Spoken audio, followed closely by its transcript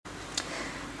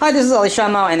Hi, this is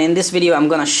AliShanMao, and in this video I'm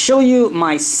gonna show you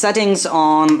my settings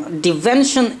on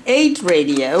Devention 8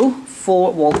 radio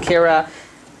for Walkera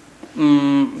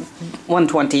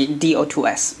 120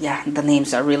 D02S. Yeah, the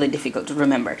names are really difficult to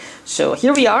remember. So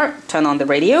here we are. Turn on the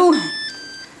radio.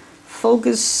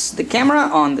 Focus the camera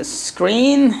on the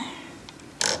screen.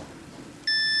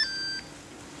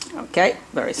 Okay,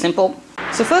 very simple.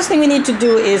 So first thing we need to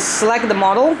do is select the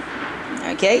model.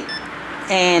 Okay,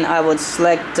 and I would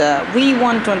select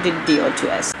V120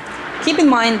 D02S. Keep in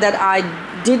mind that I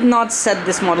did not set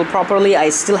this model properly. I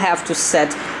still have to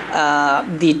set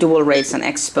the dual rates and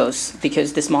expos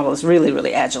because this model is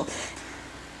really agile.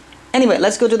 Anyway,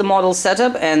 let's go to the model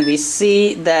setup, and we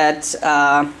see that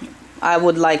I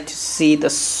would like to see the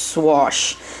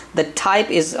swash. The type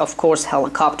is of course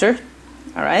helicopter.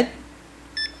 Alright,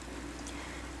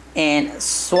 and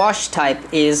swash type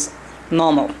is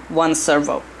normal, one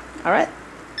servo. Alright,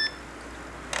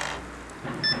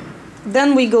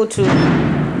 then we go to,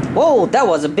 whoa, that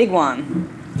was a big one.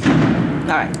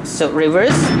 Alright, so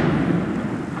reverse,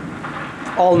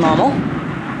 all normal.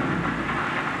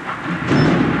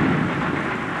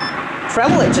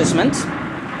 Travel adjustment,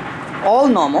 all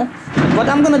normal. What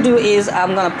I'm gonna do is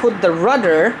I'm gonna put the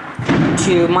rudder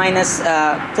to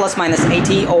plus minus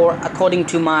 80, or according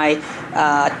to my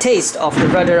taste of the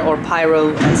rudder or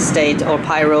pyro state or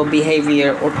pyro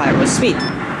behavior or pyro speed.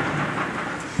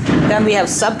 Then we have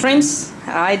subtrims.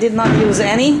 I did not use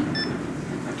any.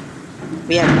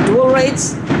 We have dual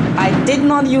rates. I did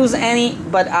not use any,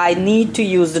 but I need to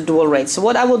use the dual rates. So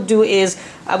what I would do is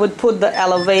I would put the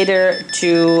elevator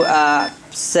to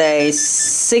say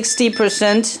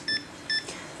 60%.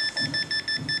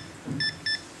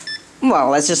 Well,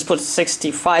 let's just put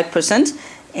 65%,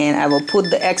 and I will put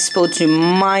the expo to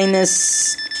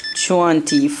minus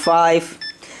 25.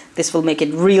 This will make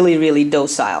it really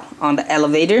docile on the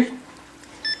elevator.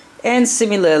 And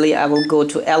similarly, I will go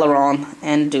to aileron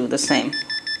and do the same.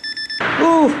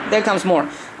 Ooh, there comes more.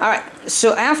 Alright,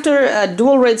 so after a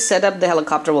dual rate setup, the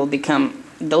helicopter will become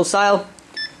docile.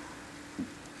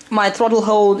 My throttle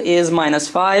hold is minus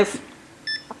 5.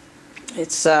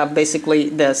 It's basically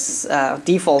this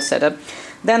default setup.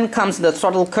 Then comes the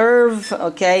throttle curve.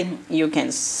 Okay, you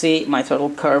can see my throttle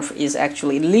curve is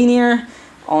actually linear.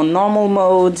 On normal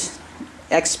mode,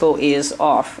 expo is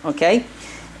off. Okay,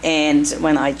 and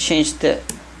when I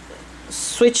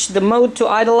switch the mode to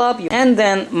idle up, and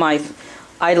then my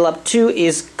idle up 2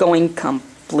 is going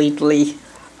completely,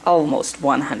 almost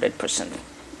 100%.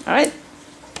 All right.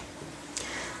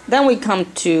 Then we come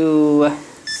to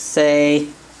say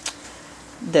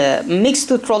the mix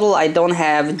to throttle. I don't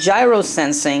have gyro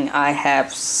sensing. I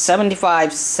have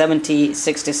 75, 70,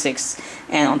 66,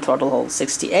 and on throttle hold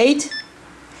 68.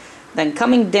 Then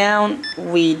coming down,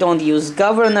 we don't use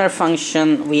governor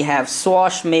function. We have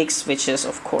swash mix, which is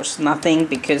of course nothing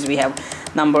because we have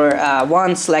number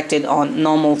 1 selected on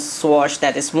normal swash,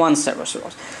 that is one servo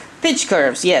swash. Pitch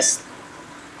curves, yes.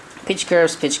 Pitch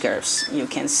curves. You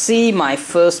can see my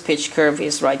first pitch curve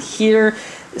is right here,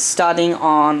 starting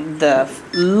on the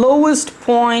lowest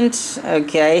point.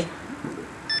 Okay,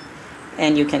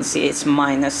 and you can see it's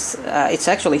minus, it's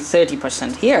actually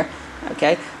 30% here.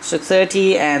 Okay, so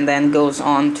 30, and then goes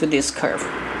on to this curve.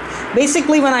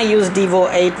 Basically, when I use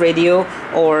Devo 8 radio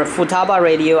or Futaba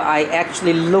radio, I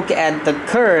actually look at the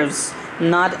curves,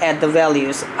 not at the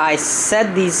values. I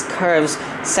set these curves,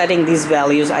 setting these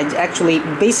values. I actually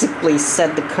basically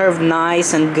set the curve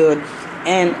nice and good,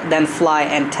 and then fly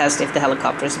and test if the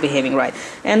helicopter is behaving right.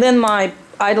 And then my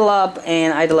idle up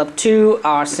and idle up 2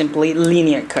 are simply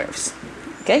linear curves.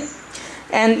 Okay,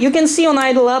 and you can see on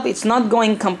idle up it's not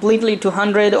going completely to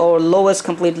 100 or lowest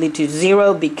completely to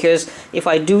 0, because if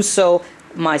I do so,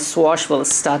 my swash will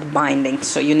start binding.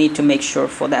 So you need to make sure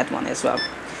for that one as well.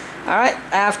 Alright,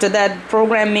 after that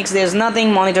program mix, there's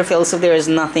nothing. Monitor fails, so there is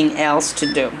nothing else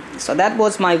to do. So that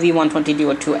was my V120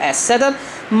 D02S setup.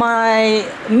 My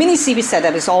mini CB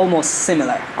setup is almost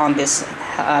similar on this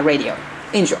radio.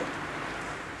 Enjoy.